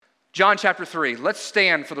John chapter 3. Let's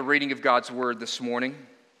stand for the reading of God's word this morning.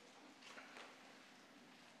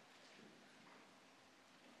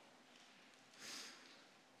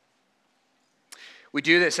 We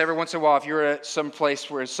do this every once in a while. If you're at some place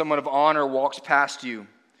where someone of honor walks past you,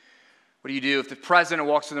 what do? If the president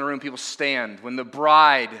walks in the room, people stand. When the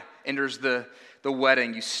bride enters the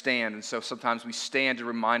wedding, you stand. And so sometimes we stand to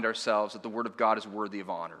remind ourselves that the word of God is worthy of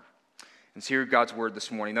honor. And so hear God's word this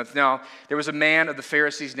morning. Now, there was a man of the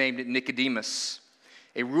Pharisees named Nicodemus,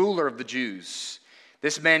 a ruler of the Jews.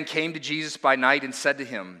 This man came to Jesus by night and said to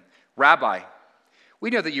him, "Rabbi,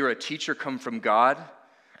 we know that you're a teacher come from God,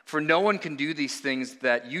 for no one can do these things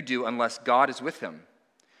that you do unless God is with him."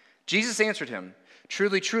 Jesus answered him,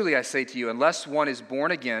 "Truly, truly, I say to you, unless one is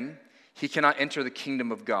born again, he cannot enter the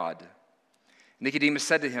kingdom of God." Nicodemus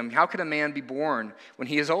said to him, "How can a man be born when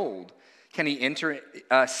he is old? Can he enter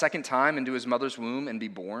a second time into his mother's womb and be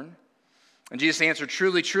born?" And Jesus answered,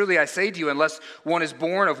 "Truly, truly, I say to you, unless one is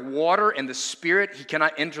born of water and the Spirit, he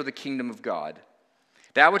cannot enter the kingdom of God.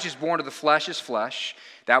 That which is born of the flesh is flesh,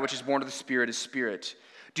 that which is born of the Spirit is spirit.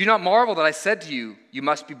 Do not marvel that I said to you, you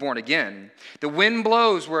must be born again. The wind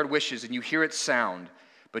blows where it wishes, and you hear its sound,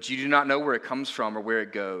 but you do not know where it comes from or where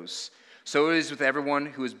it goes. So it is with everyone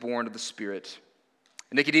who is born of the Spirit."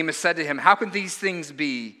 And Nicodemus said to him, "How can these things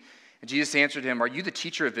be?" And Jesus answered him, "Are you the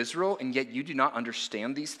teacher of Israel, and yet you do not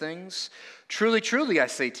understand these things? Truly, truly, I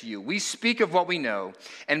say to you, we speak of what we know,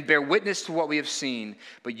 and bear witness to what we have seen,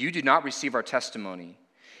 but you do not receive our testimony.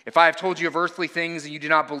 If I have told you of earthly things and you do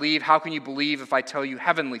not believe, how can you believe if I tell you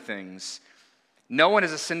heavenly things? No one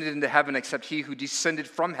has ascended into heaven except he who descended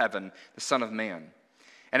from heaven, the Son of Man.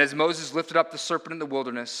 And as Moses lifted up the serpent in the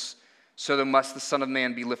wilderness, so must the Son of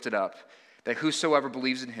Man be lifted up, that whosoever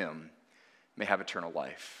believes in him may have eternal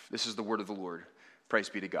life." This is the word of the Lord. Praise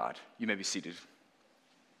be to God. You may be seated.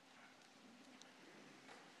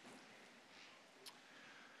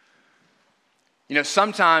 You know,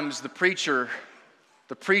 sometimes the preacher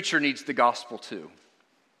needs the gospel too.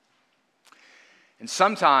 And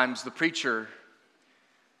sometimes the preacher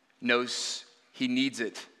knows he needs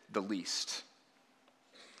it the least.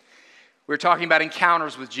 We're talking about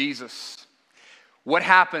encounters with Jesus. What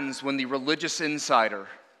happens when the religious insider,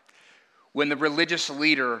 when the religious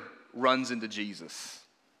leader runs into Jesus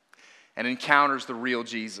and encounters the real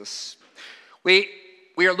Jesus? We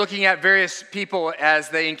are looking at various people as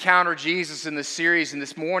they encounter Jesus in this series, and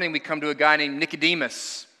this morning we come to a guy named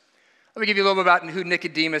Nicodemus. Let me give you a little bit about who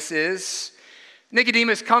Nicodemus is.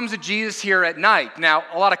 Nicodemus comes to Jesus here at night. Now,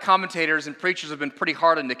 a lot of commentators and preachers have been pretty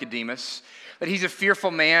hard on Nicodemus, that he's a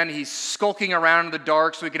fearful man, he's skulking around in the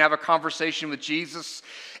dark so he can have a conversation with Jesus.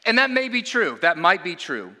 And that may be true, that might be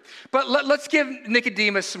true. But let's give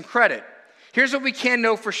Nicodemus some credit. Here's what we can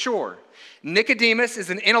know for sure. Nicodemus is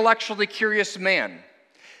an intellectually curious man.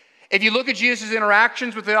 If you look at Jesus'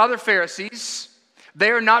 interactions with the other Pharisees, they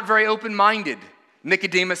are not very open-minded.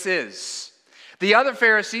 Nicodemus is. The other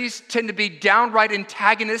Pharisees tend to be downright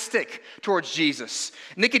antagonistic towards Jesus.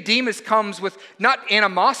 Nicodemus comes with not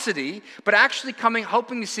animosity, but actually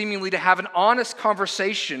hoping seemingly to have an honest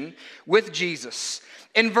conversation with Jesus.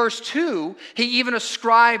 In verse 2, he even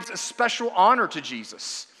ascribes a special honor to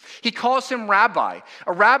Jesus. He calls him rabbi.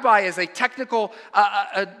 A rabbi is a technical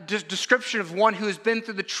description of one who has been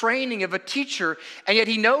through the training of a teacher, and yet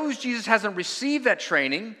he knows Jesus hasn't received that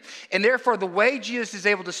training, and therefore the way Jesus is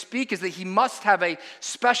able to speak is that he must have a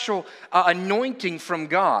special anointing from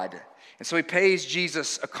God. And so he pays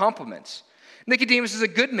Jesus a compliment. Nicodemus is a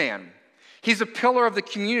good man. He's a pillar of the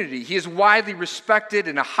community. He is widely respected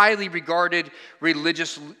and a highly regarded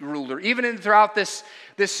religious ruler. Even throughout this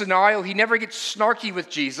scenario, he never gets snarky with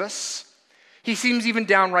Jesus. He seems even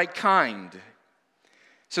downright kind.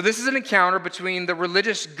 So this is an encounter between the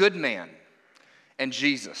religious good man and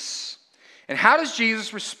Jesus. And how does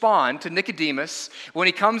Jesus respond to Nicodemus when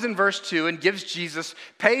he comes in verse 2 and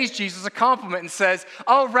pays Jesus a compliment and says,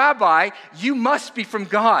 "Oh, Rabbi, you must be from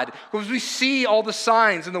God, because we see all the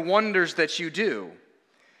signs and the wonders that you do"?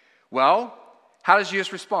 Well, how does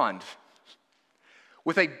Jesus respond?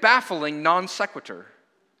 With a baffling non sequitur.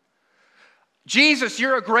 "Jesus,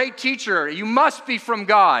 you're a great teacher. You must be from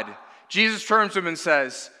God." Jesus turns to him and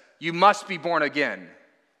says, "You must be born again."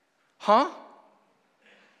 Huh?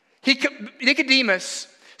 Nicodemus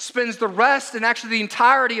spends the rest and actually the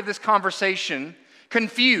entirety of this conversation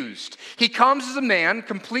confused. He comes as a man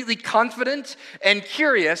completely confident and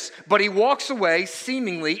curious, but he walks away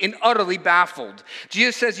seemingly and utterly baffled.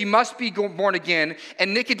 Jesus says, "You must be born again,"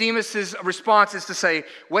 and Nicodemus' response is to say,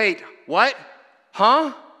 "Wait, what?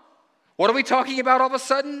 Huh? What are we talking about all of a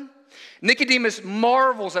sudden?" Nicodemus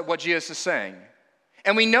marvels at what Jesus is saying.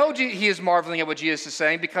 And we know he is marveling at what Jesus is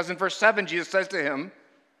saying because in verse 7, Jesus says to him,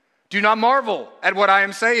 "Do not marvel at what I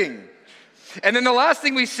am saying." And then the last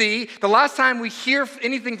thing we see, the last time we hear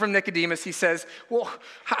anything from Nicodemus, he says, "Well,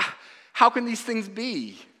 how can these things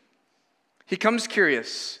be?" He comes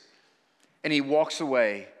curious and he walks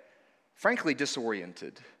away, frankly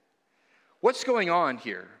disoriented. What's going on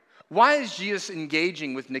here? Why is Jesus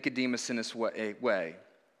engaging with Nicodemus in this way? Well,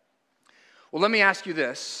 let me ask you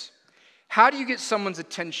this. How do you get someone's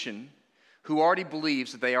attention who already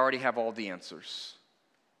believes that they already have all the answers?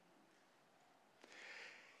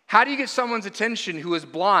 How do you get someone's attention who is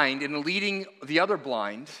blind and leading the other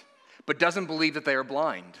blind, but doesn't believe that they are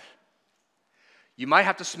blind? You might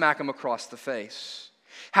have to smack them across the face.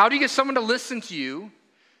 How do you get someone to listen to you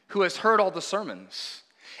who has heard all the sermons?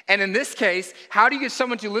 And in this case, how do you get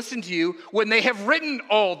someone to listen to you when they have written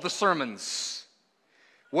all the sermons?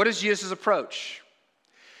 What is Jesus' approach?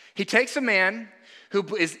 He takes a man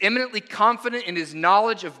who is eminently confident in his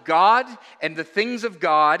knowledge of God and the things of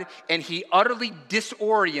God, and he utterly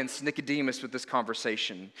disorients Nicodemus with this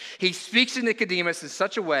conversation. He speaks to Nicodemus in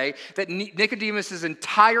such a way that Nicodemus'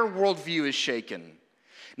 entire worldview is shaken.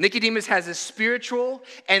 Nicodemus has his spiritual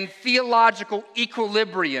and theological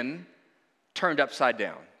equilibrium turned upside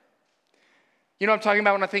down. You know what I'm talking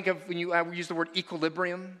about when I think of, when you use the word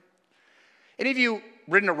equilibrium? Any of you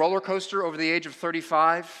ridden a roller coaster over the age of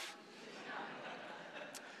 35?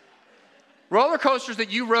 Roller coasters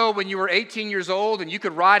that you rode when you were 18 years old and you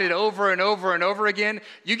could ride it over and over and over again.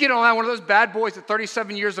 You get on one of those bad boys at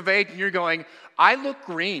 37 years of age and you're going, I look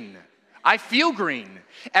green. I feel green.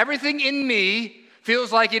 Everything in me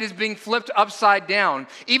feels like it is being flipped upside down.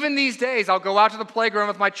 Even these days, I'll go out to the playground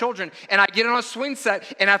with my children and I get on a swing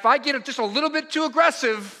set, and if I get just a little bit too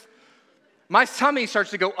aggressive, my tummy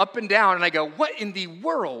starts to go up and down and I go, what in the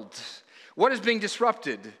world? What is being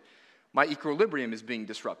disrupted? My equilibrium is being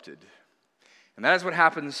disrupted. And that is what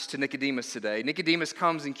happens to Nicodemus today. Nicodemus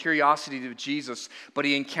comes in curiosity to Jesus, but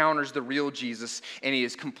he encounters the real Jesus, and he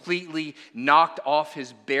is completely knocked off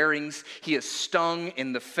his bearings. He is stung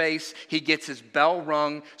in the face. He gets his bell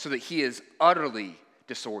rung so that he is utterly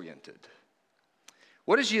disoriented.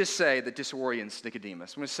 What does Jesus say that disorients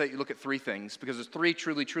Nicodemus? I'm going to say, look at three things, because there's three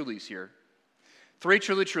trulies here. Three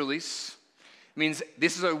trulies means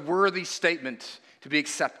this is a worthy statement to be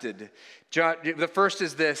accepted. The first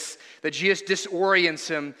is this, that Jesus disorients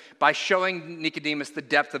him by showing Nicodemus the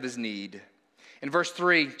depth of his need. In verse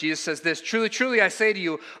 3, Jesus says this, "Truly, truly, I say to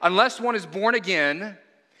you, unless one is born again,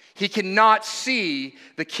 he cannot see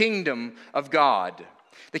the kingdom of God."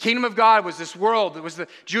 The kingdom of God was this world. It was the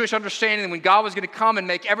Jewish understanding that when God was going to come and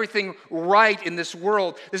make everything right in this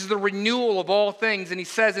world, this is the renewal of all things. And he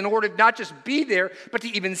says in order to not just be there, but to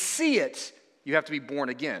even see it, you have to be born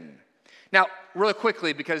again. Now, really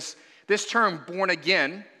quickly, because this term, born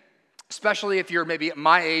again, especially if you're maybe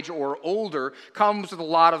my age or older, comes with a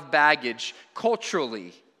lot of baggage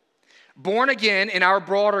culturally. Born again in our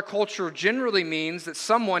broader culture generally means that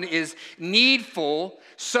someone is needful,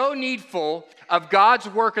 so needful of God's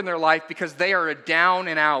work in their life because they are a down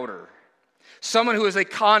and outer. Someone who is a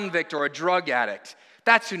convict or a drug addict,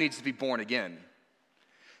 that's who needs to be born again.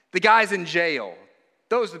 The guys in jail,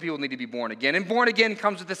 those are the people who need to be born again. And born again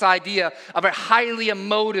comes with this idea of a highly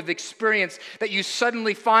emotive experience that you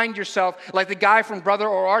suddenly find yourself, like the guy from Brother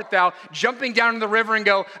Or Art Thou, jumping down in the river and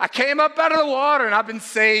go, I came up out of the water and I've been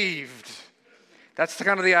saved. That's the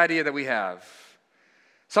kind of the idea that we have.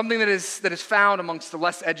 Something that is found amongst the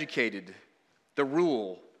less educated, the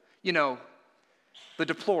rural, the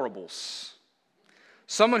deplorables.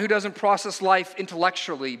 Someone who doesn't process life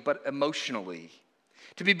intellectually but emotionally.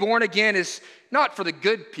 To be born again is not for the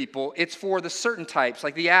good people, it's for the certain types,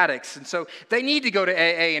 like the addicts. And so they need to go to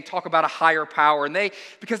AA and talk about a higher power,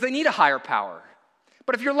 because they need a higher power.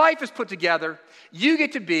 But if your life is put together, you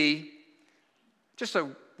get to be just a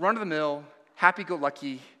run-of-the-mill,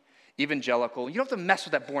 happy-go-lucky evangelical. You don't have to mess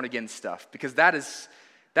with that born-again stuff, because that is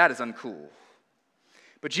uncool.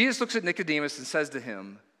 But Jesus looks at Nicodemus and says to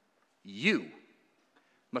him, you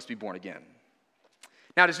must be born again.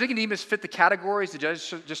 Now, does Nicodemus fit the categories the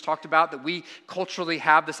judge just talked about, that we culturally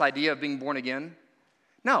have this idea of being born again?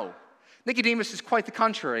 No. Nicodemus is quite the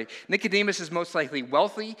contrary. Nicodemus is most likely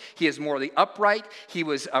wealthy. He is morally upright. He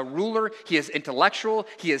was a ruler. He is intellectual.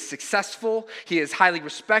 He is successful. He is highly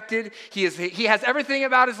respected. He has everything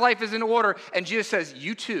about his life is in order. And Jesus says,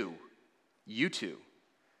 you too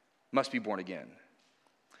must be born again.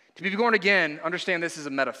 To be born again, understand this is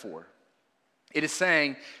a metaphor. It is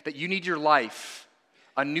saying that you need your life,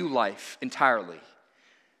 a new life entirely.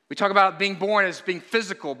 We talk about being born as being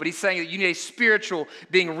physical, but he's saying that you need a spiritual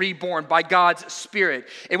being reborn by God's Spirit.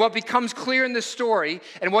 And what becomes clear in this story,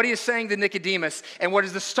 and what he is saying to Nicodemus, and what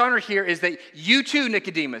is the stunner here, is that you too,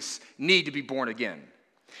 Nicodemus, need to be born again.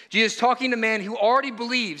 Jesus is talking to a man who already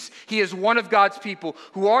believes he is one of God's people,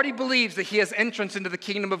 who already believes that he has entrance into the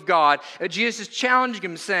kingdom of God. And Jesus is challenging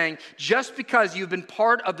him, saying, just because you've been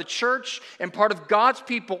part of the church and part of God's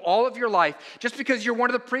people all of your life, just because you're one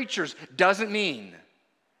of the preachers, doesn't mean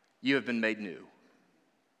you have been made new.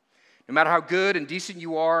 No matter how good and decent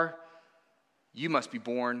you are, you must be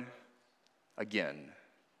born again.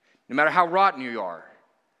 No matter how rotten you are,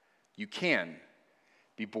 you can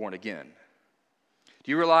be born again.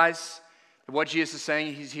 Do you realize that what Jesus is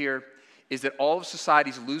saying here is that all of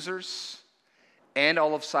society's losers and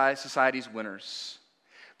all of society's winners,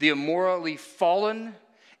 the immorally fallen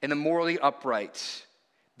and the morally upright,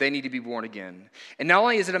 they need to be born again. And not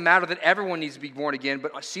only is it a matter that everyone needs to be born again,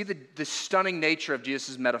 but see the stunning nature of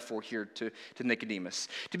Jesus' metaphor here to Nicodemus.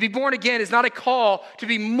 To be born again is not a call to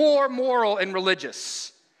be more moral and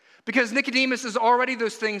religious, because Nicodemus is already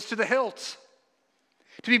those things to the hilt.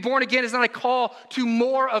 To be born again is not a call to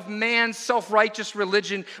more of man's self-righteous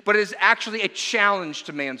religion, but it is actually a challenge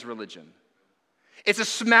to man's religion. It's a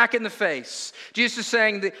smack in the face. Jesus is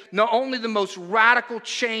saying that not only the most radical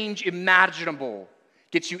change imaginable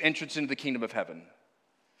gets you entrance into the kingdom of heaven,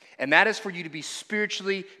 and that is for you to be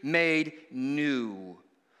spiritually made new.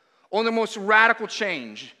 Only the most radical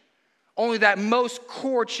change, only that most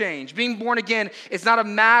core change. Being born again is not a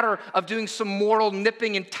matter of doing some moral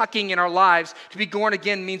nipping and tucking in our lives. To be born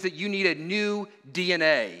again means that you need a new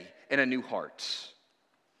DNA and a new heart.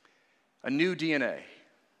 A new DNA.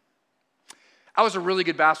 I was a really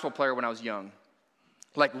good basketball player when I was young.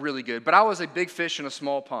 Like really good. But I was a big fish in a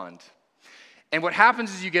small pond. And what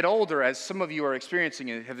happens as you get older, as some of you are experiencing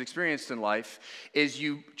and have experienced in life, is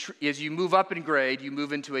as you move up in grade, you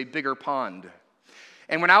move into a bigger pond.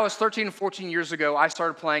 And when I was 13 and 14 years ago, I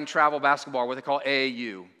started playing travel basketball, what they call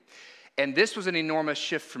AAU. And this was an enormous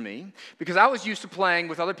shift for me because I was used to playing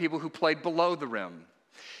with other people who played below the rim.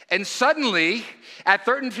 And suddenly, at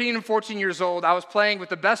 13 and 14 years old, I was playing with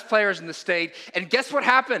the best players in the state. And guess what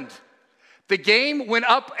happened? The game went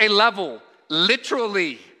up a level,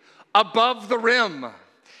 literally, above the rim.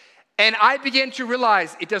 And I began to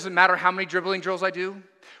realize it doesn't matter how many dribbling drills I do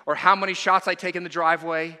or how many shots I take in the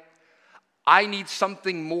driveway. I need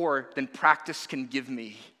something more than practice can give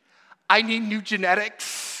me. I need new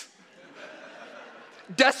genetics.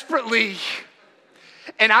 Desperately.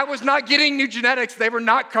 And I was not getting new genetics. They were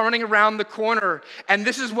not coming around the corner. And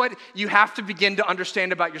this is what you have to begin to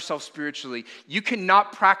understand about yourself spiritually. You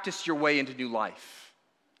cannot practice your way into new life.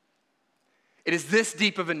 It is this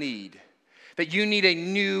deep of a need that you need a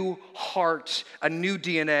new heart, a new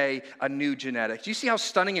DNA, a new genetic. Do you see how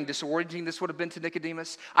stunning and disorienting this would have been to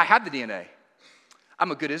Nicodemus? I had the DNA.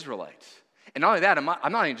 I'm a good Israelite. And not only that,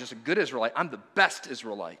 I'm not even just a good Israelite, I'm the best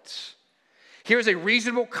Israelite. Here's a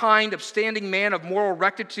reasonable, kind, upstanding man of moral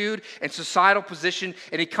rectitude and societal position,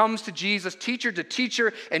 and he comes to Jesus, teacher to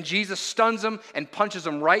teacher, and Jesus stuns him and punches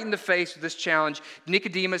him right in the face with this challenge.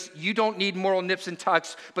 Nicodemus, you don't need moral nips and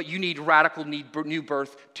tucks, but you need radical new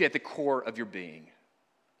birth at the core of your being.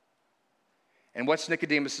 And what's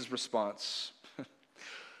Nicodemus' response?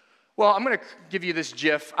 Well, I'm going to give you this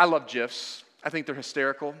GIF. I love GIFs. I think they're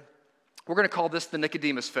hysterical. We're going to call this the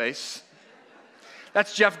Nicodemus face.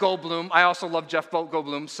 That's Jeff Goldblum. I also love Jeff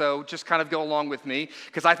Goldblum, so just kind of go along with me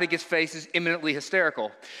because I think his face is imminently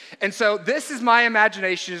hysterical. And so this is my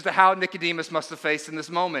imagination as to how Nicodemus must have faced in this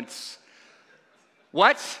moment.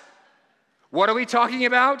 What? What are we talking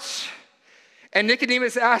about? And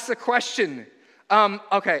Nicodemus asks a question.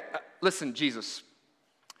 Listen, Jesus,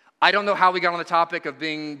 I don't know how we got on the topic of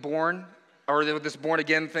being born or what this born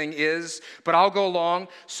again thing is, but I'll go along.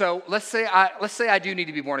 So let's say I do need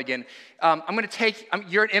to be born again.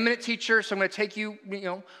 You're an eminent teacher, so I'm going to take you.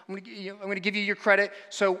 I'm going to give you your credit.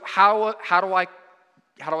 So how do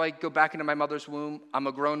I go back into my mother's womb? I'm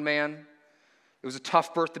a grown man. It was a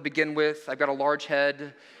tough birth to begin with. I've got a large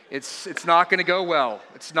head. It's not going to go well.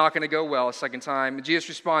 It's not going to go well a second time. And Jesus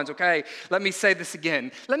responds, okay, let me say this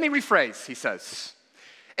again. Let me rephrase, he says.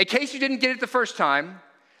 In case you didn't get it the first time,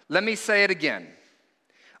 let me say it again.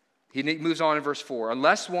 He moves on in verse 4.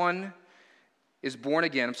 Verse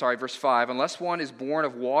 5. Unless one is born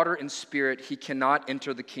of water and spirit, he cannot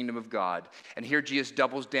enter the kingdom of God. And here Jesus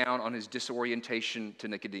doubles down on his disorientation to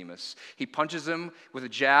Nicodemus. He punches him with a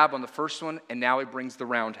jab on the first one, and now he brings the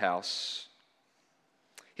roundhouse.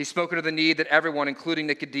 He's spoken of the need that everyone, including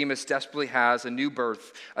Nicodemus, desperately has, a new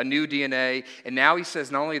birth, a new DNA. And now he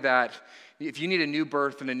says not only that, if you need a new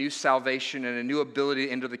birth and a new salvation and a new ability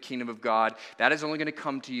to enter the kingdom of God, that is only going to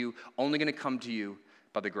come to you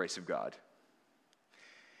by the grace of God.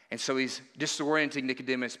 And so he's disorienting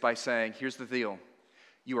Nicodemus by saying, here's the deal.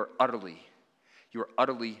 You are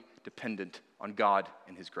utterly dependent on God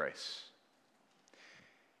and his grace.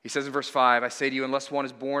 He says in verse 5, I say to you, unless one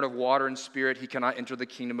is born of water and spirit, he cannot enter the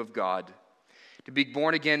kingdom of God. To be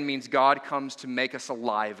born again means God comes to make us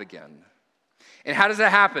alive again. And how does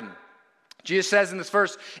that happen? Jesus says in this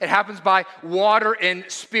verse, it happens by water and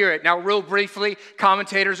spirit. Now, real briefly,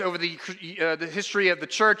 commentators over the history of the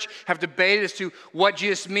church have debated as to what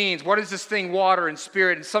Jesus means. What is this thing, water and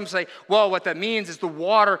spirit? And some say, well, what that means is the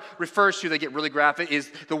water refers to, they get really graphic,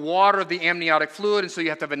 is the water of the amniotic fluid, and so you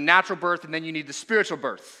have to have a natural birth, and then you need the spiritual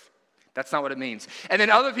birth. That's not what it means. And then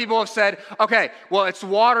other people have said, okay, well, it's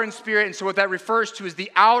water and spirit, and so what that refers to is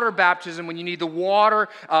the outer baptism. When you need the water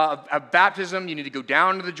of baptism, you need to go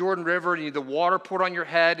down to the Jordan River, you need the water poured on your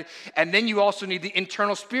head, and then you also need the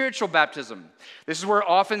internal spiritual baptism. This is where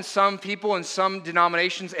often some people in some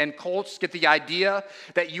denominations and cults get the idea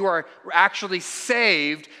that you are actually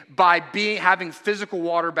saved by having physical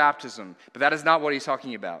water baptism, but that is not what he's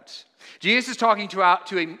talking about. Jesus is talking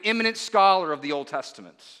to an eminent scholar of the Old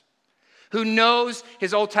Testament, who knows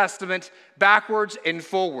his Old Testament backwards and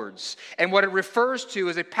forwards. And what it refers to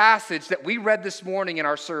is a passage that we read this morning in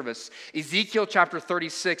our service, Ezekiel chapter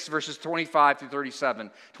 36, verses 25 through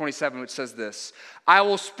 27, which says this, I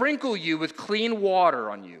will sprinkle you with clean water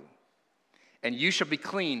on you, and you shall be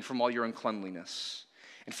clean from all your uncleanliness.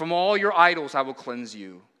 And from all your idols I will cleanse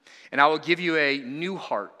you, and I will give you a new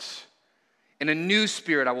heart, and a new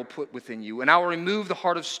spirit I will put within you. And I will remove the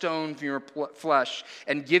heart of stone from your flesh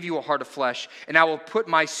and give you a heart of flesh. And I will put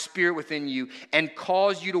my spirit within you and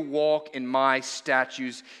cause you to walk in my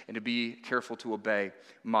statutes and to be careful to obey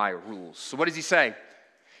my rules. So what does he say?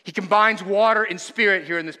 He combines water and spirit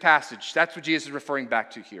here in this passage. That's what Jesus is referring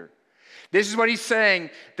back to here. This is what he's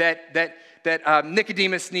saying that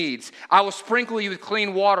Nicodemus needs. I will sprinkle you with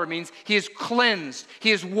clean water means he is cleansed,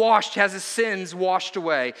 he is washed, has his sins washed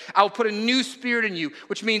away. I will put a new spirit in you,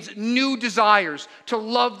 which means new desires to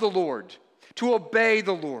love the Lord, to obey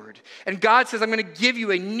the Lord. And God says, I'm going to give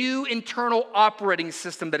you a new internal operating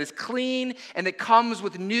system that is clean and that comes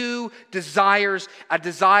with new desires, a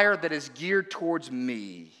desire that is geared towards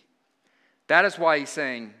me. That is why he's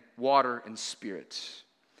saying water and spirit.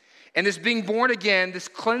 And this being born again, this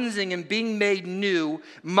cleansing and being made new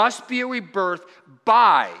must be a rebirth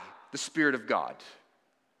by the Spirit of God.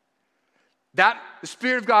 The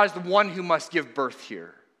Spirit of God is the one who must give birth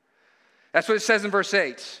here. That's what it says in verse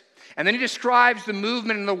 8. And then he describes the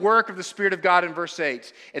movement and the work of the Spirit of God in verse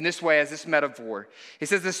 8 in this way, as this metaphor. He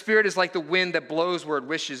says, the Spirit is like the wind that blows where it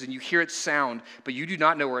wishes, and you hear its sound, but you do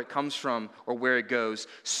not know where it comes from or where it goes.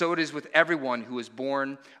 So it is with everyone who is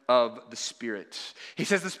born of the Spirit. He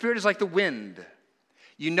says the Spirit is like the wind.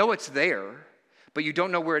 You know it's there, but you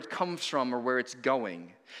don't know where it comes from or where it's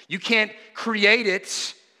going. You can't create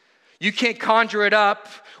it. You can't conjure it up.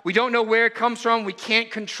 We don't know where it comes from. We can't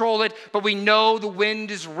control it, but we know the wind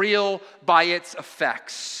is real by its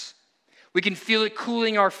effects. We can feel it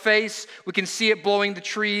cooling our face. We can see it blowing the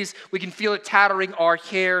trees. We can feel it tattering our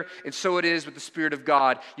hair. And so it is with the Spirit of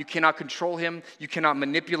God. You cannot control him. You cannot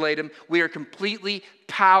manipulate him. We are completely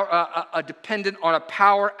dependent on a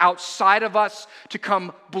power outside of us to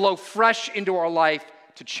come blow fresh into our life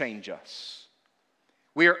to change us.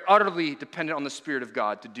 We are utterly dependent on the Spirit of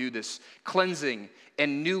God to do this cleansing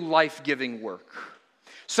and new life-giving work.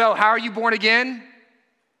 So, how are you born again?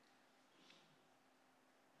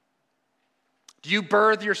 Do you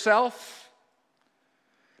birth yourself?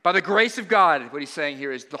 By the grace of God, what he's saying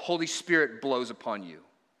here is the Holy Spirit blows upon you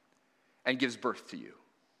and gives birth to you.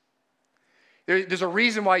 There's a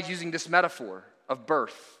reason why he's using this metaphor of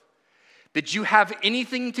birth. Did you have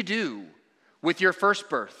anything to do with your first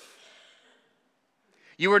birth?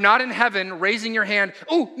 You were not in heaven raising your hand,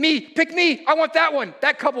 oh, me, pick me, I want that one,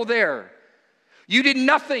 that couple there. You did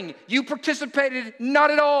nothing. You participated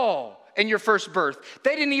not at all in your first birth.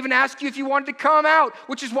 They didn't even ask you if you wanted to come out,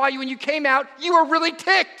 which is why when you came out, you were really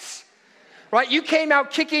ticked, right? You came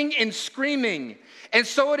out kicking and screaming. And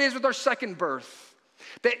so it is with our second birth.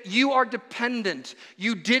 That you are dependent.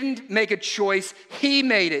 You didn't make a choice. He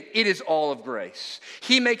made it. It is all of grace.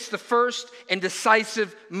 He makes the first and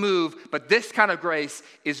decisive move, but this kind of grace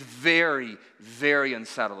is very, very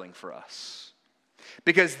unsettling for us.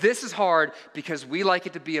 Because this is hard because we like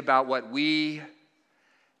it to be about what we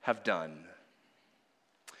have done.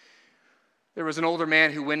 There was an older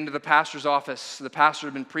man who went into the pastor's office. The pastor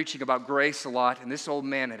had been preaching about grace a lot, and this old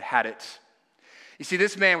man had had it. You see,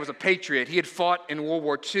 this man was a patriot. He had fought in World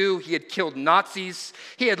War II. He had killed Nazis.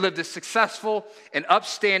 He had lived a successful and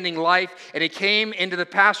upstanding life. And he came into the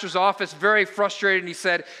pastor's office very frustrated, and he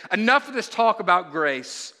said, enough of this talk about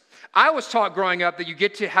grace. I was taught growing up that you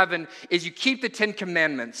get to heaven is you keep the 10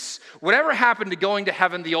 Commandments. Whatever happened to going to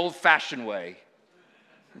heaven the old-fashioned way?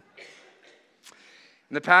 And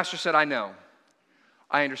the pastor said, I know.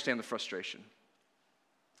 I understand the frustration.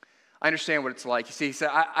 I understand what it's like. You see, he said,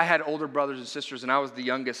 I had older brothers and sisters, and I was the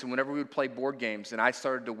youngest, and whenever we would play board games and I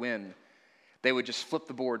started to win, they would just flip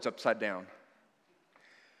the boards upside down.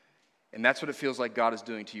 And that's what it feels like God is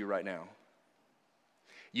doing to you right now.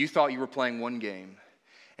 You thought you were playing one game,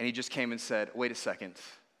 and he just came and said, wait a second,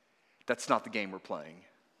 that's not the game we're playing.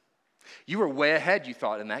 You were way ahead, you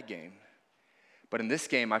thought, in that game. But in this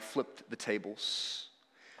game, I flipped the tables.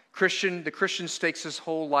 The Christian stakes his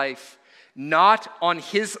whole life not on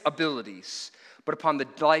his abilities, but upon the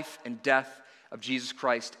life and death of Jesus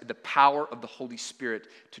Christ, the power of the Holy Spirit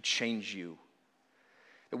to change you.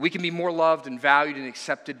 That we can be more loved and valued and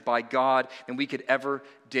accepted by God than we could ever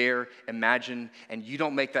dare imagine, and you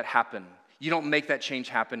don't make that happen. You don't make that change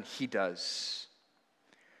happen, he does.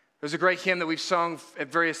 There's a great hymn that we've sung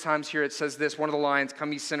at various times here. It says this, one of the lines,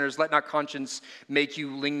 come ye sinners, let not conscience make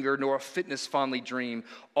you linger, nor a fitness fondly dream.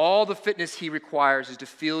 All the fitness he requires is to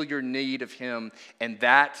feel your need of him, and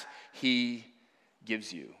that he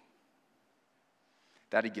gives you.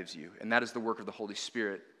 That he gives you, and that is the work of the Holy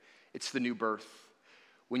Spirit. It's the new birth.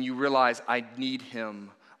 When you realize, I need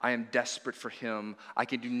him, I am desperate for him, I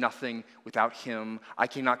can do nothing without him, I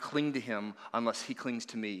cannot cling to him unless he clings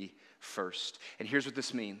to me first. And here's what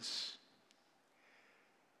this means.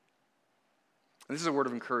 And this is a word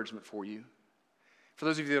of encouragement for you. For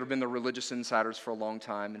those of you that have been the religious insiders for a long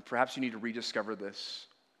time, and perhaps you need to rediscover this,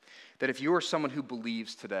 that if you are someone who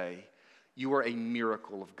believes today, you are a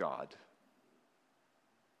miracle of God.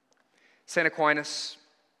 St. Aquinas,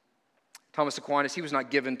 Thomas Aquinas, he was not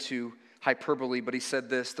given to hyperbole, but he said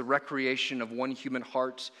this, the recreation of one human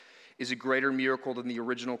heart is a greater miracle than the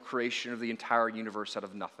original creation of the entire universe out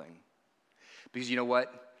of nothing. Because you know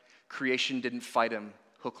what? Creation didn't fight him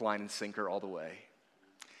hook, line, and sinker all the way.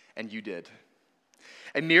 And you did.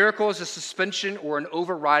 A miracle is a suspension or an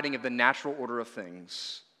overriding of the natural order of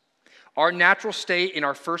things. Our natural state in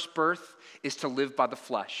our first birth is to live by the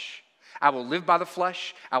flesh. I will live by the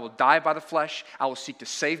flesh. I will die by the flesh. I will seek to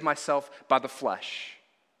save myself by the flesh.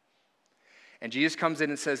 And Jesus comes in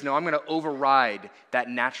and says, no, I'm going to override that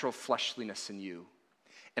natural fleshliness in you.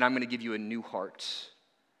 And I'm going to give you a new heart.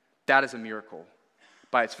 That is a miracle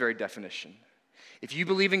by its very definition. If you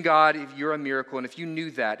believe in God, if you're a miracle, and if you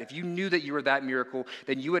knew that you were that miracle,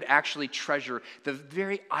 then you would actually treasure the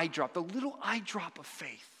very eye drop, the little eye drop of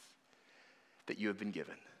faith that you have been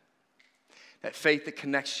given. That faith that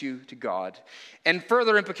connects you to God. And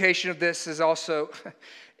further implication of this is also,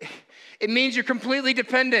 it means you're completely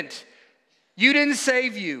dependent. You didn't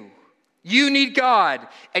save you. You need God,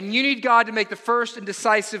 and you need God to make the first and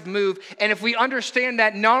decisive move. And if we understand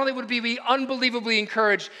that, not only would we be unbelievably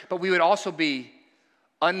encouraged, but we would also be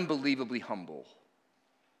unbelievably humble.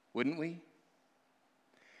 Wouldn't we?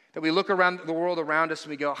 That we look around the world around us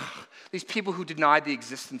and we go, oh, these people who denied the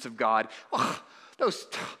existence of God, oh,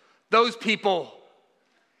 those people,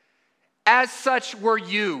 as such were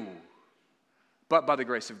you, but by the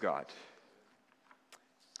grace of God,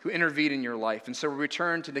 who intervened in your life. And so we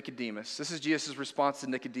return to Nicodemus. This is Jesus' response to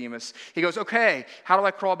Nicodemus. He goes, okay, how do I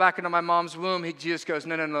crawl back into my mom's womb? Jesus goes,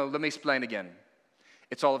 no, let me explain again.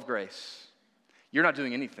 It's all of grace. You're not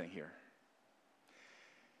doing anything here.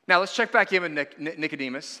 Now let's check back in with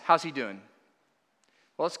Nicodemus. How's he doing?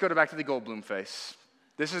 Well, let's go back to the Goldblum face.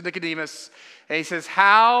 This is Nicodemus, and he says,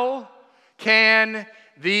 how can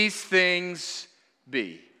these things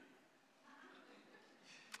be?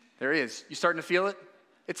 There he is. You starting to feel it?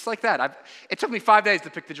 It's like that. It took me 5 days to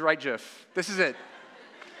pick the right GIF. This is it.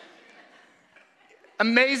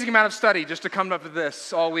 Amazing amount of study just to come up with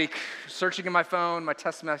this all week. Searching in my phone, my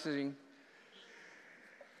text messaging.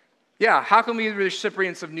 Yeah, how can we be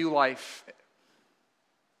recipients of new life?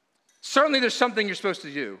 Certainly there's something you're supposed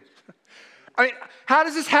to do. I mean, how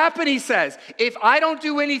does this happen, he says? If I don't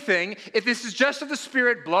do anything, if this is just of the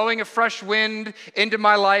Spirit blowing a fresh wind into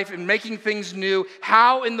my life and making things new,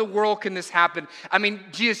 how in the world can this happen? I mean,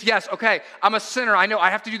 Jesus, yes, okay, I'm a sinner. I know I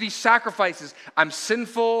have to do these sacrifices. I'm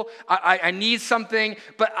sinful. I need something.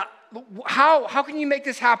 But how can you make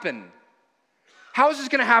this happen? How is this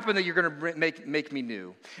going to happen that you're going to make me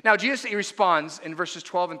new? Now, Jesus responds in verses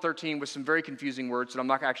 12 and 13 with some very confusing words that I'm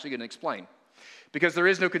not actually going to explain. Because there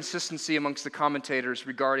is no consistency amongst the commentators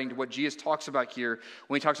regarding what Jesus talks about here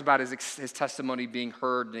when he talks about his testimony being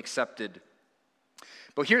heard and accepted.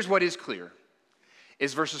 But here's what is clear,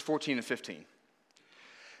 is verses 14 and 15.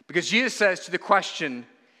 Because Jesus says to the question,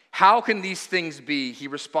 how can these things be? He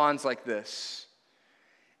responds like this.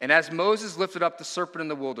 And as Moses lifted up the serpent in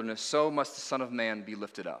the wilderness, so must the Son of Man be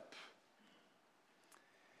lifted up.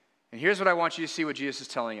 And here's what I want you to see what Jesus is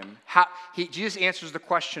telling him. Jesus answers the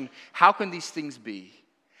question, how can these things be?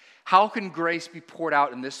 How can grace be poured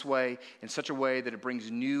out in this way, in such a way that it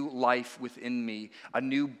brings new life within me, a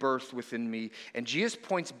new birth within me? And Jesus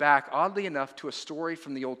points back, oddly enough, to a story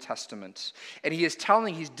from the Old Testament. And he's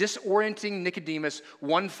disorienting Nicodemus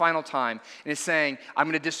one final time. And he's saying, I'm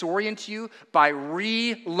going to disorient you by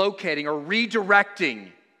relocating or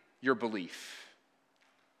redirecting your belief.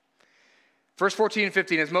 Verse 14 and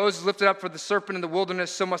 15, as Moses lifted up for the serpent in the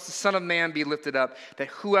wilderness, so must the Son of Man be lifted up, that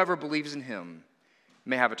whoever believes in him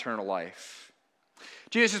may have eternal life.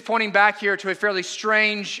 Jesus is pointing back here to a fairly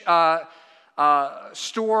strange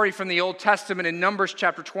story from the Old Testament in Numbers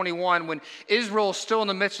chapter 21, when Israel is still in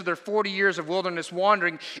the midst of their 40 years of wilderness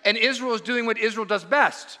wandering, and Israel is doing what Israel does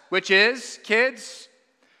best, which is, kids,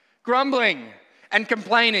 grumbling and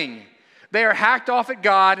complaining. They are hacked off at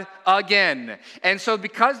God again. And so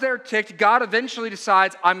because they're ticked, God eventually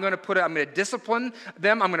decides, I'm going to discipline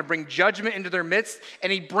them. I'm going to bring judgment into their midst. And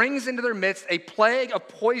he brings into their midst a plague of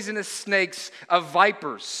poisonous snakes, of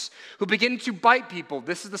vipers, who begin to bite people.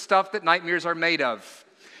 This is the stuff that nightmares are made of.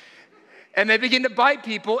 And they begin to bite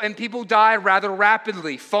people, and people die rather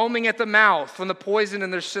rapidly, foaming at the mouth from the poison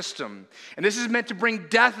in their system. And this is meant to bring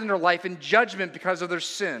death in their life and judgment because of their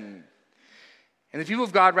sin. And the people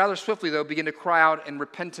of God, rather swiftly, though, begin to cry out in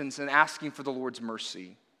repentance and asking for the Lord's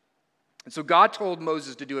mercy. And so God told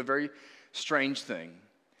Moses to do a very strange thing.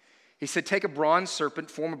 He said, take a bronze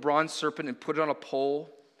serpent, form a bronze serpent, and put it on a pole.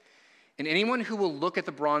 And anyone who will look at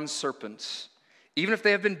the bronze serpent, even if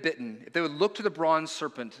they have been bitten, if they would look to the bronze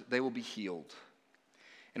serpent, they will be healed.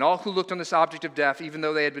 And all who looked on this object of death, even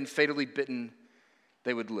though they had been fatally bitten,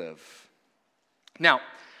 they would live. Now,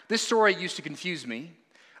 this story used to confuse me.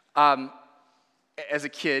 As a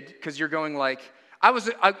kid, because you're going like, I was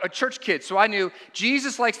a church kid, so I knew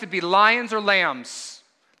Jesus likes to be lions or lambs.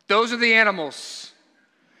 Those are the animals.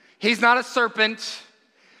 He's not a serpent.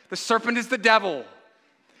 The serpent is the devil.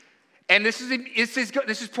 And this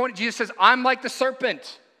is point. Jesus says, I'm like the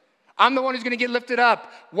serpent. I'm the one who's going to get lifted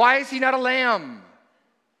up. Why is he not a lamb?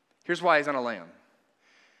 Here's why he's not a lamb.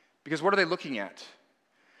 Because what are they looking at?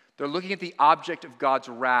 They're looking at the object of God's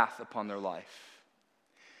wrath upon their life.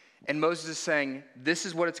 And Moses is saying, this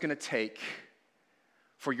is what it's going to take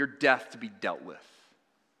for your death to be dealt with.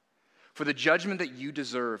 For the judgment that you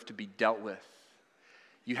deserve to be dealt with,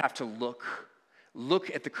 you have to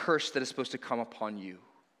look at the curse that is supposed to come upon you.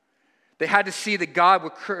 They had to see that God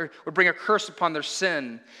would bring a curse upon their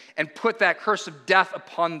sin and put that curse of death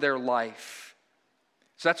upon their life.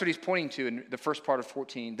 So that's what he's pointing to in the first part of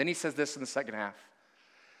 14. Then he says this in the second half.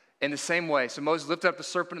 In the same way, so Moses lifted up the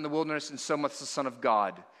serpent in the wilderness, and so must the Son of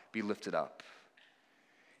God be lifted up.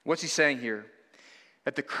 What's he saying here?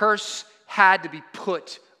 That the curse had to be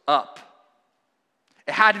put up.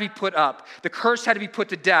 It had to be put up. The curse had to be put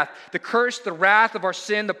to death. The curse, the wrath of our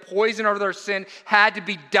sin, the poison of our sin had to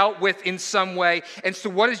be dealt with in some way. And so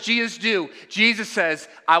what does Jesus do? Jesus says,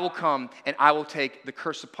 I will come and I will take the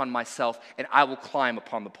curse upon myself and I will climb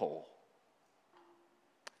upon the pole.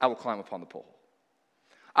 I will climb upon the pole.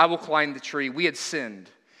 I will climb the tree. We had sinned.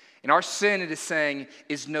 And our sin, it is saying,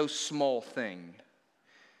 is no small thing.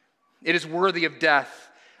 It is worthy of death,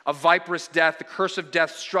 a viperous death. The curse of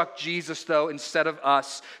death struck Jesus, though, instead of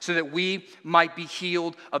us, so that we might be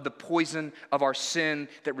healed of the poison of our sin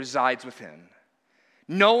that resides within.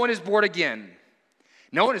 No one is born again.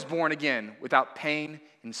 No one is born again without pain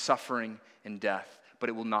and suffering and death, but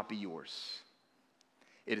it will not be yours.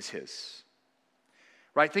 It is his.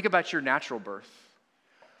 Right? Think about your natural birth.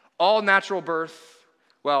 All natural birth,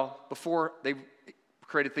 well, before they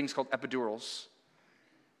created things called epidurals,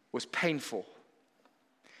 was painful.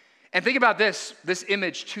 And think about this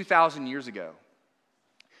image 2,000 years ago.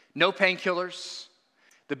 No painkillers.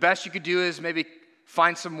 The best you could do is maybe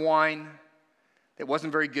find some wine that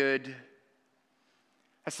wasn't very good.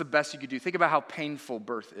 That's the best you could do. Think about how painful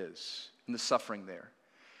birth is and the suffering there.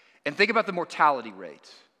 And think about the mortality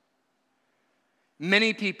rate.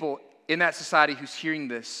 Many people in that society who's hearing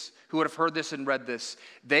this, who would have heard this and read this,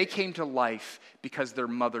 they came to life because their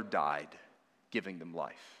mother died, giving them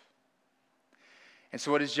life. And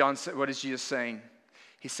so what is Jesus saying?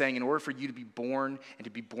 He's saying, in order for you to be born and to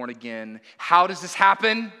be born again, how does this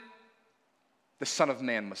happen? The Son of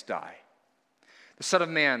Man must die. The Son of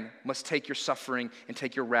Man must take your suffering and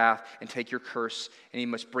take your wrath and take your curse, and he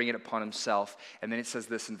must bring it upon himself. And then it says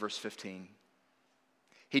this in verse 15.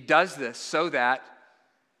 He does this so that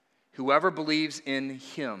whoever believes in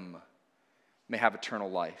him may have eternal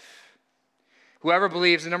life. Whoever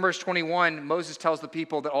believes, in Numbers 21, Moses tells the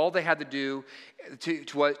people that all they had to do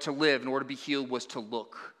to live in order to be healed was to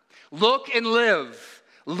look. Look and live.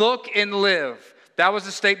 Look and live. That was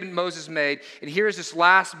the statement Moses made. And here's this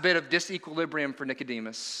last bit of disequilibrium for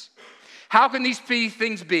Nicodemus. How can these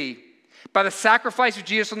things be? By the sacrifice of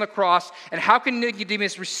Jesus on the cross. And how can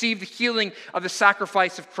Nicodemus receive the healing of the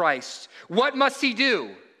sacrifice of Christ? What must he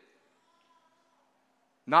do?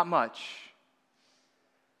 Not much.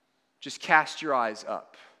 Just cast your eyes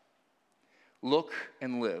up. Look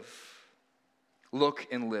and live. Look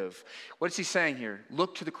and live. What is he saying here?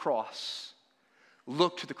 Look to the cross.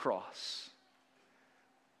 Look to the cross.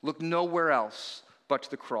 Look nowhere else but to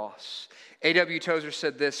the cross. A.W. Tozer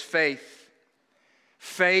said this: faith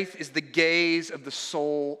is the gaze of the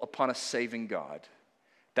soul upon a saving God.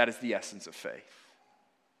 That is the essence of faith.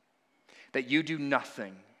 That you do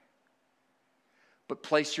nothing but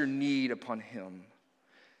place your need upon him.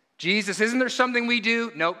 Jesus, isn't there something we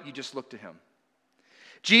do? Nope, you just look to him.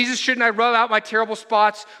 Jesus, shouldn't I rub out my terrible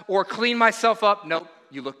spots or clean myself up? Nope,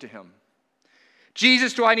 you look to him.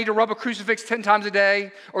 Jesus, do I need to rub a crucifix 10 times a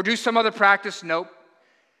day or do some other practice? Nope,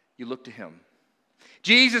 you look to him.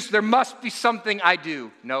 Jesus, there must be something I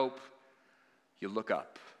do. Nope, you look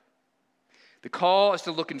up. The call is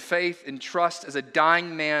to look in faith and trust as a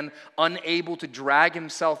dying man, unable to drag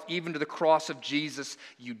himself even to the cross of Jesus.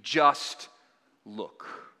 You just look.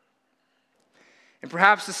 And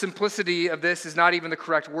perhaps the simplicity of this is not even the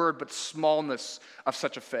correct word, but smallness of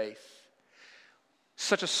such a faith.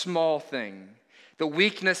 Such a small thing. The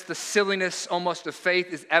weakness, the silliness almost of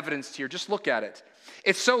faith is evidenced here. Just look at it.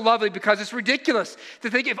 It's so lovely because it's ridiculous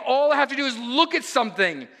to think if all I have to do is look at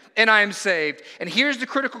something and I am saved. And here's the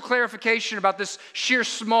critical clarification about this sheer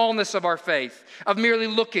smallness of our faith, of merely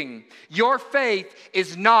looking. Your faith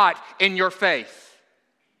is not in your faith.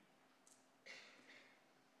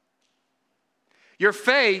 Your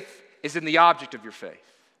faith is in the object of your faith.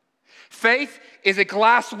 Faith is a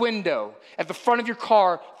glass window at the front of your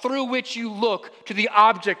car through which you look to the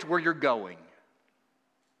object where you're going.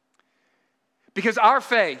 Because our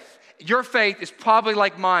faith, your faith is probably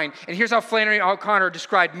like mine. And here's how Flannery O'Connor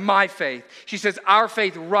described my faith. She says, our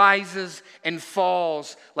faith rises and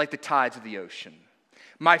falls like the tides of the ocean.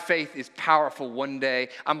 My faith is powerful one day.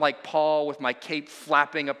 I'm like Paul with my cape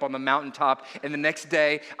flapping up on the mountaintop, and the next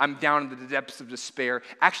day I'm down in the depths of despair.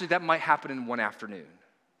 Actually, that might happen in one afternoon.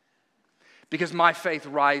 Because my faith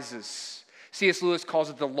rises. C.S. Lewis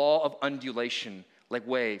calls it the law of undulation, like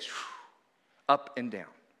waves, up and down.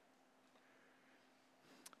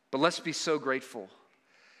 But let's be so grateful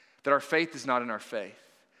that our faith is not in our faith.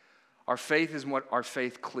 Our faith is what our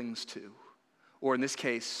faith clings to, or in this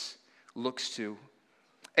case, looks to.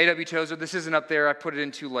 A.W. Tozer, this isn't up there, I put it in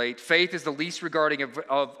too late. Faith is the least regarding of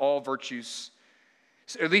all virtues,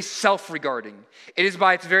 or at least self-regarding. It is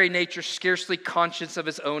by its very nature scarcely conscious of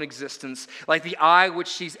its own existence, like the eye which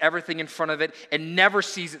sees everything in front of it and never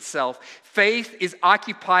sees itself. Faith is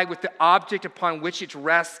occupied with the object upon which it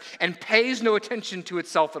rests and pays no attention to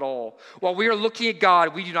itself at all. While we are looking at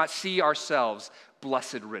God, we do not see ourselves.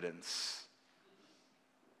 Blessed riddance.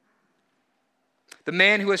 The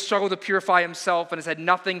man who has struggled to purify himself and has had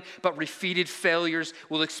nothing but repeated failures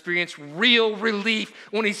will experience real relief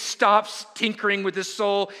when he stops tinkering with his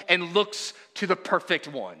soul and looks to the perfect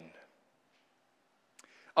one.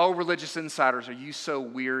 Oh, religious insiders, are you so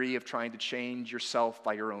weary of trying to change yourself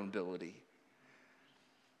by your own ability?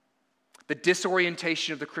 The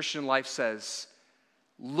disorientation of the Christian life says,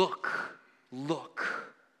 look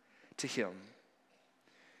to him.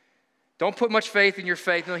 Don't put much faith in your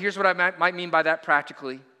faith. No, here's what I might mean by that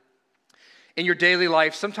practically. In your daily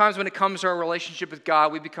life, sometimes when it comes to our relationship with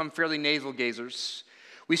God, we become fairly navel gazers.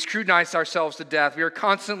 We scrutinize ourselves to death. We are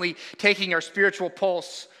constantly taking our spiritual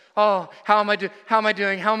pulse. Oh, how am I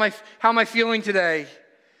doing? How am I feeling today?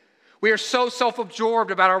 We are so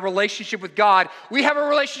self-absorbed about our relationship with God. We have a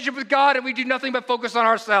relationship with God and we do nothing but focus on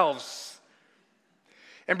ourselves.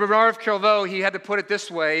 And Bernard of Clairvaux, he had to put it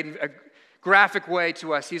this way, in a graphic way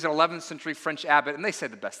to us. He's an 11th century French abbot, and they say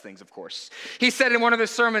the best things, of course. He said in one of his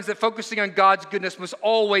sermons that focusing on God's goodness must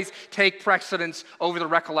always take precedence over the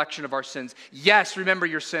recollection of our sins. Yes, remember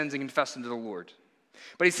your sins and confess them to the Lord.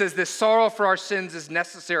 But he says this sorrow for our sins is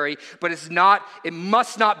necessary, but it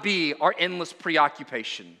must not be our endless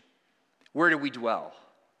preoccupation. Where do we dwell?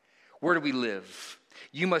 Where do we live?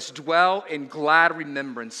 You must dwell in glad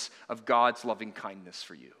remembrance of God's loving kindness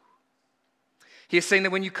for you. He is saying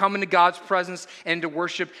that when you come into God's presence and to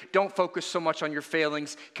worship, don't focus so much on your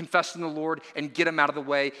failings. Confess them to the Lord and get them out of the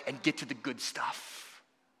way and get to the good stuff.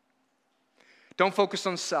 Don't focus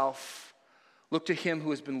on self. Look to him who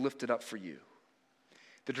has been lifted up for you.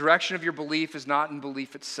 The direction of your belief is not in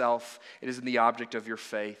belief itself. It is in the object of your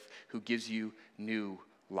faith who gives you new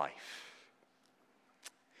life.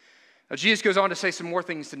 Now, Jesus goes on to say some more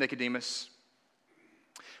things to Nicodemus.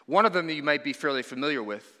 One of them that you might be fairly familiar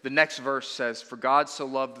with. The next verse says, for God so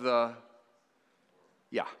loved that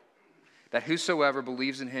whosoever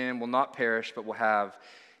believes in him will not perish but will have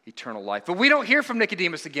eternal life. But we don't hear from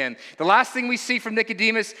Nicodemus again. The last thing we see from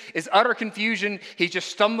Nicodemus is utter confusion. He's just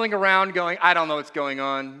stumbling around going, I don't know what's going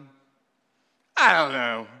on. I don't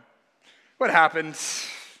know. What happened?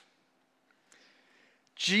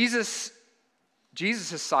 Jesus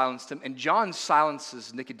has silenced him, and John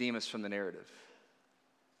silences Nicodemus from the narrative.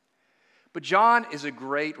 But John is a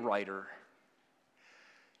great writer.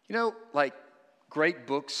 You know, like great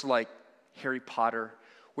books like Harry Potter,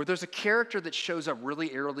 where there's a character that shows up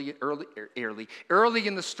really early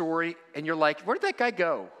in the story, and you're like, where did that guy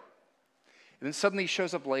go? And then suddenly he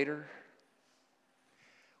shows up later.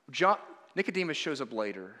 Nicodemus shows up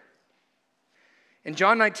later. In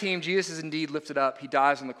John 19, Jesus is indeed lifted up. He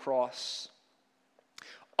dies on the cross.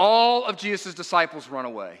 All of Jesus' disciples run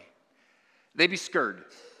away. They be scared.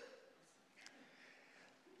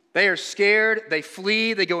 They are scared. They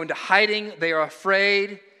flee. They go into hiding. They are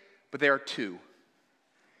afraid. But there are two.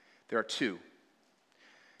 There are two.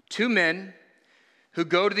 Two men who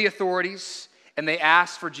go to the authorities and they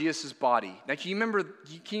ask for Jesus' body. Now, can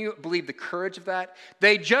you believe the courage of that?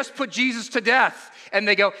 They just put Jesus to death and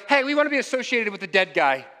they go, hey, we want to be associated with the dead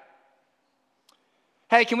guy.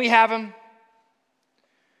 Hey, can we have him?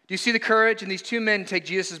 Do you see the courage? And these two men take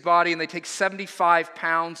Jesus' body and they take 75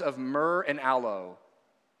 pounds of myrrh and aloe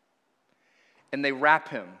and they wrap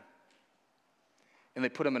him and they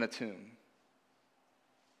put him in a tomb.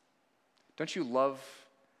 Don't you love?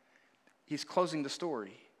 He's closing the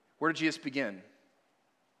story. Where did Jesus begin?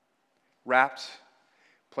 Wrapped,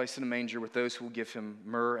 placed in a manger with those who will give him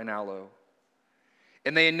myrrh and aloe.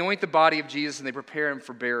 And they anoint the body of Jesus and they prepare him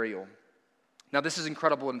for burial. Now this is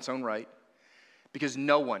incredible in its own right because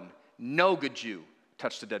no good Jew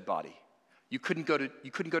touched a dead body. You couldn't go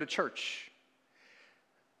to church.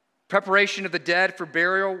 Preparation of the dead for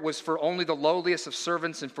burial was for only the lowliest of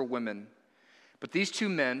servants and for women. But these two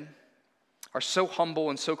men are so humble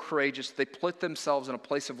and so courageous, they put themselves in a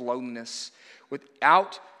place of loneliness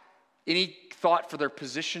without any thought for their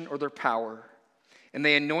position or their power. And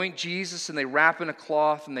they anoint Jesus and they wrap him in a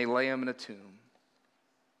cloth and they lay him in a tomb.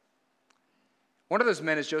 One of those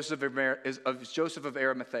men is Joseph of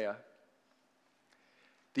Arimathea.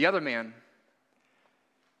 The other man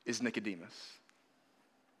is Nicodemus.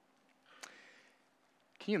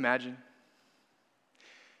 Can you imagine?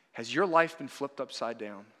 Has your life been flipped upside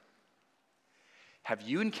down? Have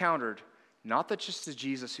you encountered not that just the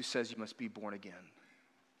Jesus who says you must be born again,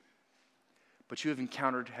 but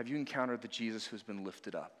have you encountered the Jesus who's been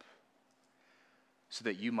lifted up so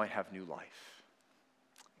that you might have new life?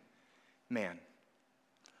 Man,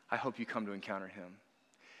 I hope you come to encounter him.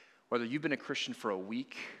 Whether you've been a Christian for a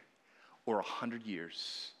week or 100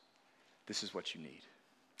 years, this is what you need.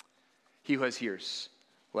 He who has ears,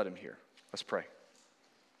 let him hear. Let's pray.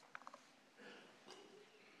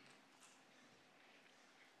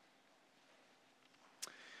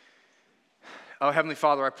 Oh, Heavenly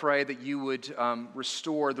Father, I pray that you would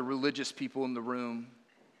restore the religious people in the room,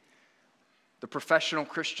 the professional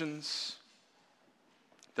Christians,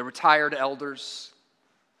 the retired elders,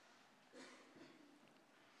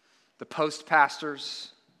 the post-pastors,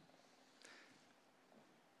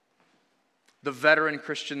 the veteran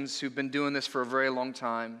Christians who've been doing this for a very long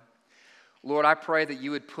time. Lord, I pray that you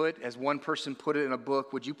would put, as one person put it in a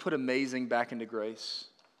book, would you put amazing back into grace?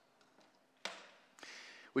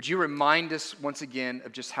 Would you remind us once again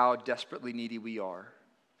of just how desperately needy we are?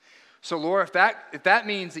 So Lord, if that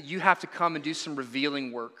means that you have to come and do some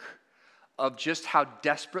revealing work of just how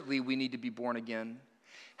desperately we need to be born again,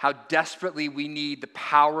 how desperately we need the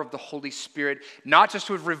power of the Holy Spirit, not just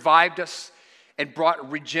to have revived us and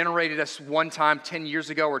regenerated us one time 10 years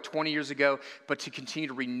ago or 20 years ago, but to continue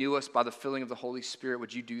to renew us by the filling of the Holy Spirit.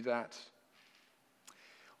 Would you do that?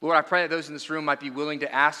 Lord, I pray that those in this room might be willing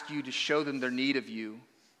to ask you to show them their need of you.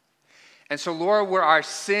 And so, Lord, where our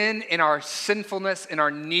sin and our sinfulness and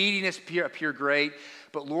our neediness appear great,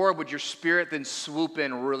 but Lord, would your Spirit then swoop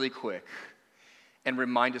in really quick and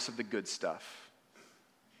remind us of the good stuff.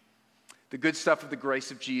 The good stuff of the grace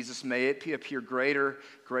of Jesus, may it appear greater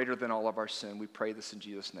than all of our sin. We pray this in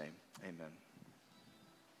Jesus' name. Amen.